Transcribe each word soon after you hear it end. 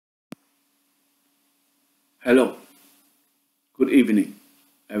Hello, good evening,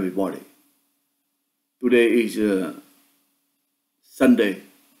 everybody. Today is Sunday,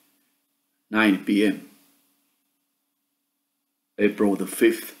 9 p.m., April the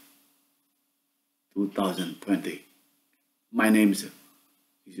 5th, 2020. My name is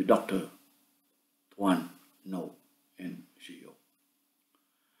Dr. Tuan No and Shio.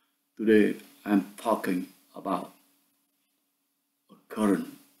 Today I'm talking about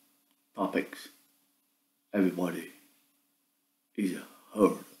current topics everybody is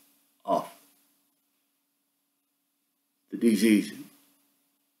heard of. The disease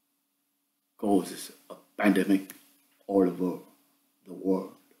causes a pandemic all over the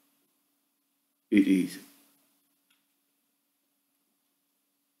world. It is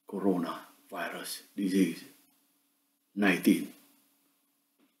coronavirus disease 19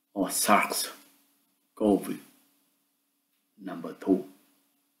 or SARS COVID-2.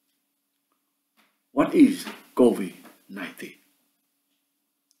 What is COVID-19?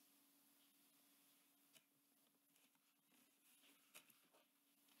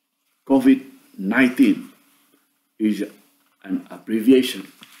 COVID-19 is an abbreviation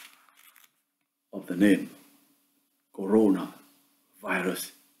of the name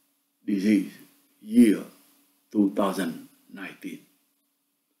coronavirus disease year 2019.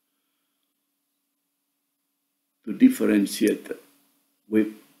 To differentiate with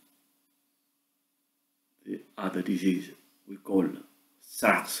the other disease we call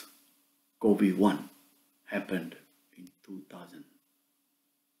SARS COVID-1 happened in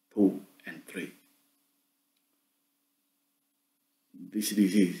 2002 and 3. This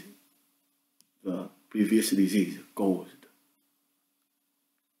disease, the previous disease, caused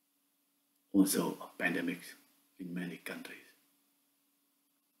also a pandemic in many countries.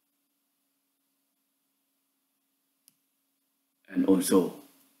 And also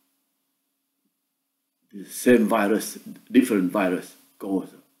the same virus, different virus,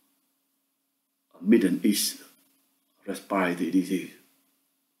 caused a Middle East respiratory disease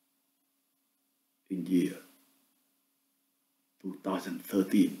in year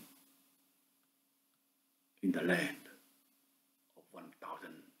 2013 in the land of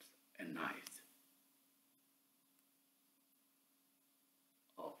 1,000 nights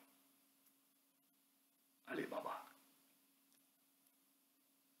of Alibaba.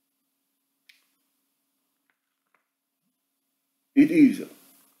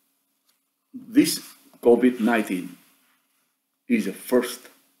 This COVID-19 is first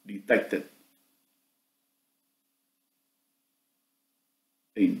detected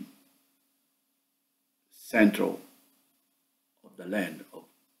in central of the land of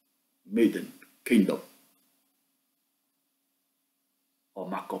Middle Kingdom, or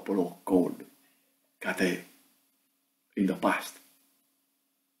Marco Polo called Cathay in the past,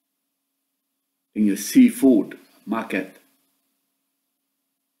 in a seafood market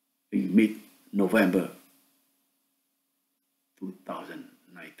in mid-November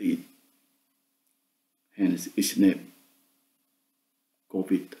 2019, hence its name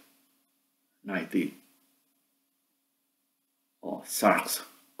COVID-19 or SARS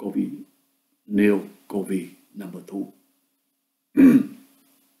COVID, new COVID-2.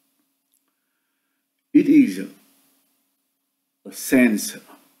 It is a sense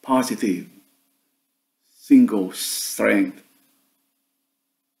positive single strength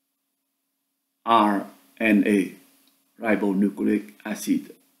RNA ribonucleic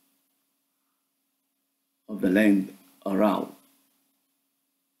acid of the length around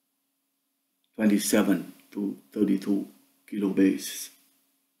 27 to 32 kilobases.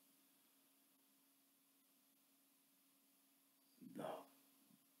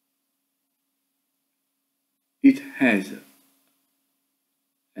 It has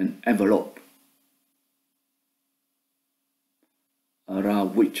an envelope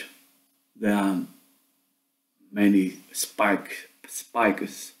around which there are many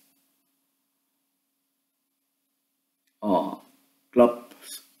spikes or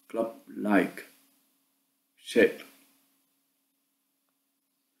club-like shape,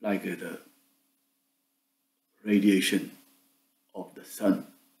 like the radiation of the sun,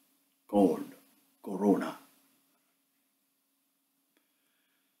 called corona.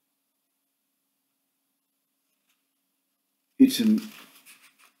 The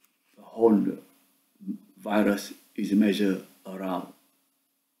whole virus is measured around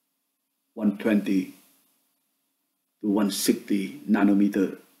 120 to 160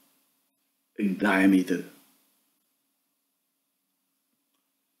 nanometer in diameter.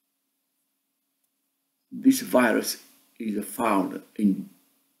 This virus is found in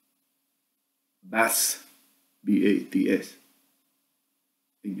bats, B-A-T-S,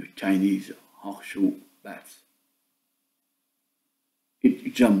 in your Chinese horseshoe bats.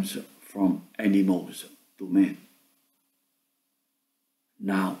 It jumps from animals to men.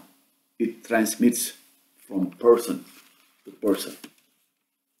 Now it transmits from person to person.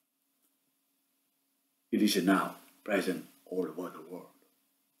 It is now present all over the world,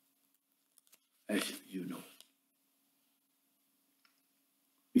 as you know.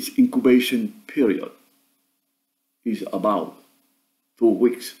 Its incubation period is about 2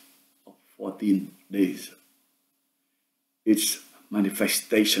 weeks or 14 days. Its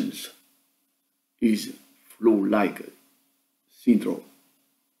manifestations is flu-like syndrome.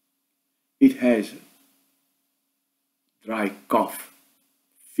 It has dry cough,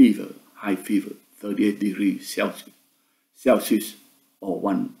 fever, high fever, 38 degrees Celsius or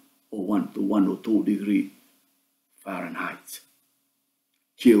 101 to 102 degrees Fahrenheit,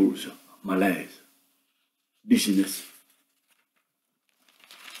 chills, malaise, dizziness,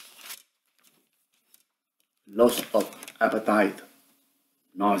 loss of appetite,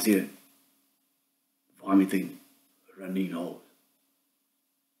 nausea, vomiting, running nose,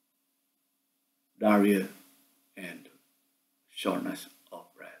 diarrhea, and shortness of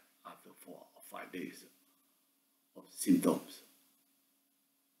breath after 4 or 5 days of symptoms,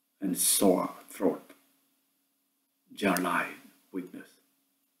 and sore throat, jawline weakness.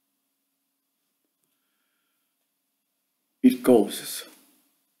 It causes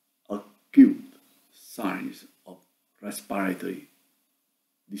acute signs of respiratory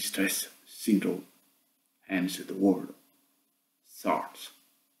distress syndrome, hence the word SARS,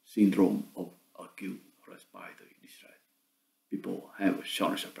 syndrome of acute respiratory distress. People have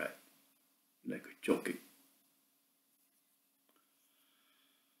shortness of breath, like choking.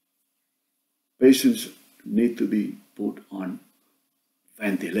 Patients need to be put on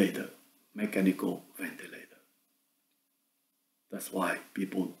ventilator, mechanical ventilator. That's why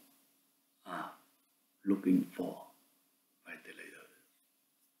people are looking for ventilators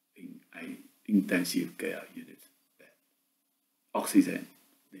in an intensive care unit. Oxygen,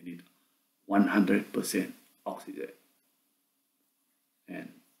 they need 100% oxygen.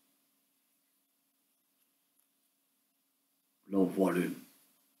 And low volume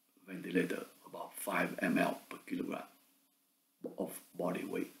ventilator, about 5 ml per kilogram of body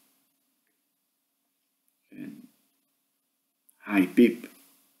weight. And high PEEP,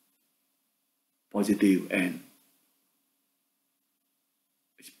 positive and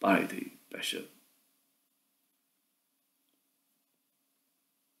expiratory pressure.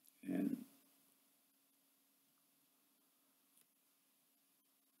 And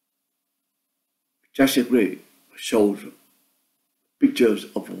chest X-ray shows pictures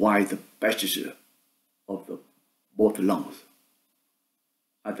of white patches of both lungs.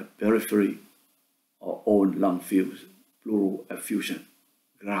 At the periphery or own lung fields, pleural effusion,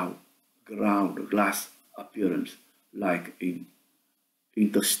 ground glass appearance like in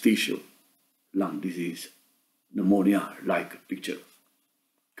interstitial lung disease, pneumonia-like picture,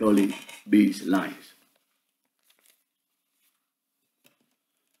 curly bees lines.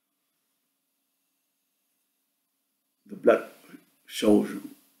 The blood shows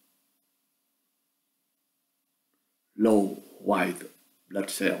low white blood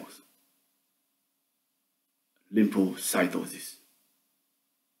cells, lymphocytosis.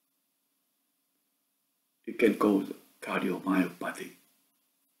 It can cause cardiomyopathy.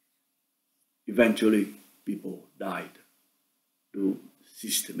 Eventually, people died due to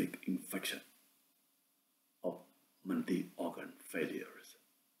systemic infection of multi-organ failures.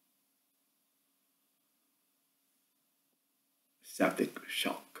 Septic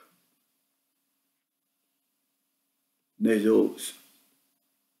shock. Nasal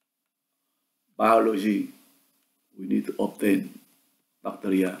biology, we need to obtain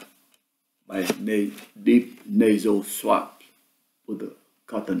bacteria by deep nasal swabs. Put the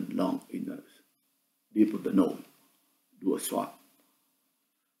cotton long in the deep of the nose, do a swab,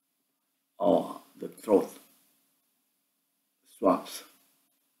 or the throat swabs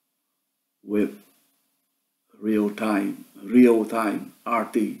with real-time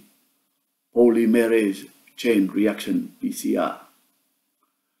RT polymerase chain reaction PCR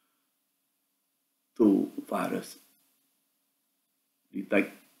to virus,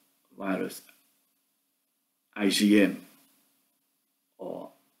 detect virus IgM or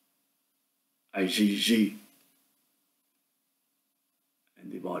IgG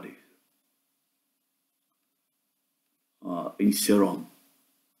antibodies in serum,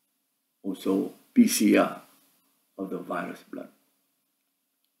 also PCR of the virus blood.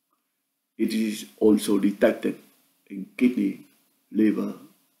 It is also detected in kidney, liver,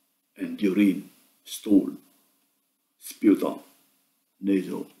 and urine, stool, sputum,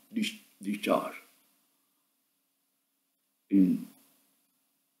 nasal discharge, in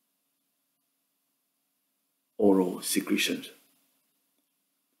oral secretions.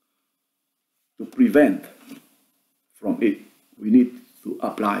 To prevent from it, we need to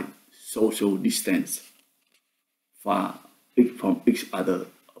apply social distance far from each other,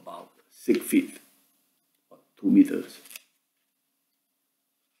 about 6 feet or 2 meters.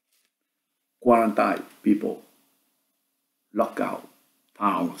 Quarantine people, lock out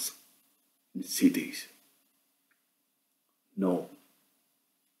towns and cities. No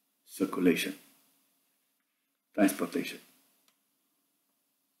circulation, transportation.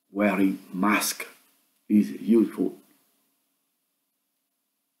 Wearing mask is useful.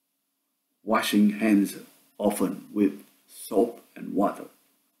 Washing hands often with soap and water.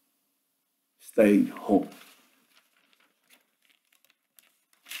 Staying home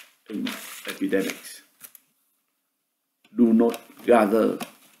in epidemics. Do not gather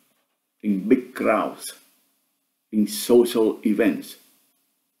in big crowds in social events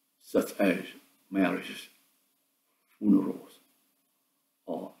such as marriages, funerals,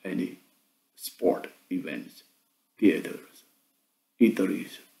 or any sport events, theaters,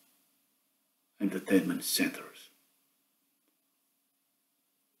 eateries, entertainment centers.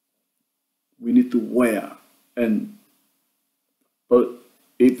 We need to wear, and but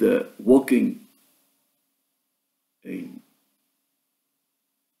if they're working in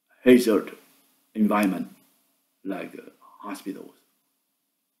hazard environment like hospitals,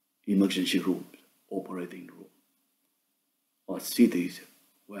 emergency rooms, operating rooms, or cities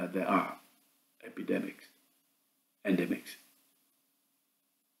where there are epidemics, endemics,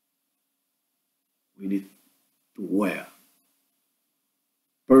 we need to wear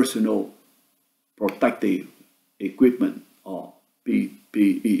personal protective equipment or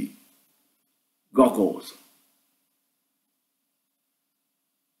PPE, goggles,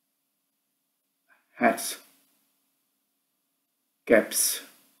 hats, caps,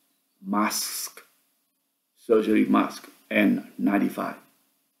 masks, surgery mask, N95,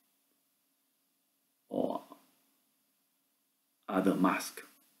 or other mask,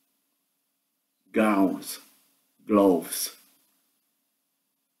 gowns, gloves,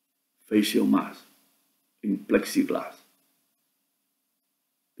 facial mask in plexiglass,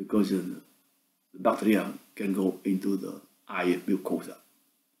 because the bacteria can go into the eye mucosa,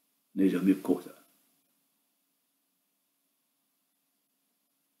 nasal mucosa.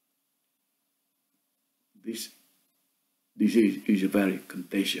 This disease is very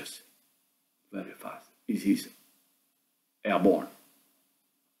contagious, very fast. It is airborne,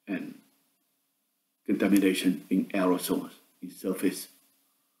 and contamination in aerosols, in surface,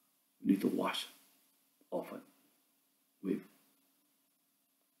 we need to wash often with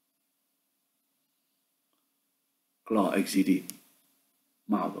chlorhexidine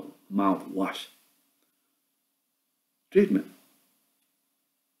mouthwash. Treatment.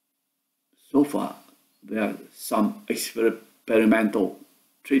 So far, there are some experimental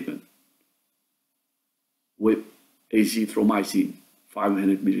treatment with azithromycin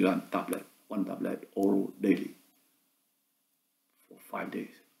 500 milligram tablet, one tablet oral daily for 5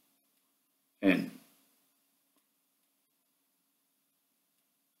 days, and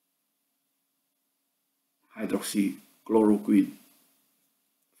hydroxychloroquine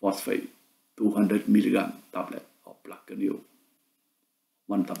phosphate 200 milligram tablet of plaquenil,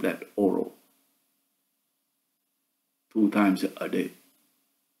 one tablet oral 2 times a day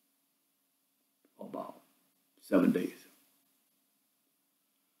for about 7 days,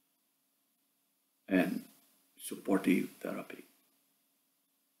 and supportive therapy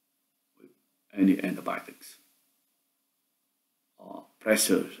with any antibiotics or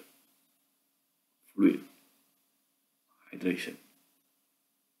pressure fluid hydration.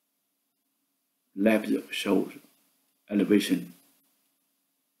 Labs shows elevation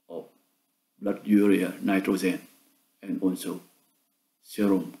of blood urea nitrogen and also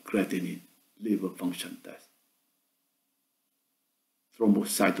serum creatinine liver function test.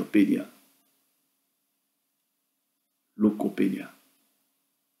 Thrombocytopenia, leukopenia.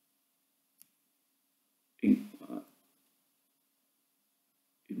 It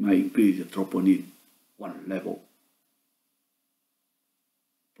might increase the troponin 1 level.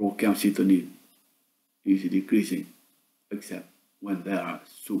 Procalcitonin is decreasing except when there are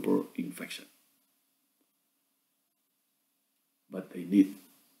super infection. But they need,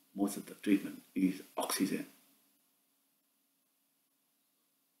 most of the treatment is oxygen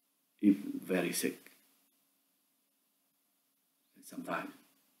if very sick. And sometimes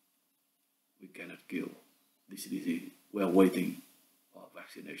we cannot cure this disease. We are waiting for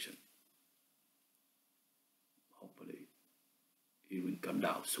vaccination. Hopefully it will come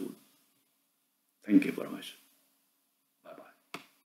down soon. Thank you very much.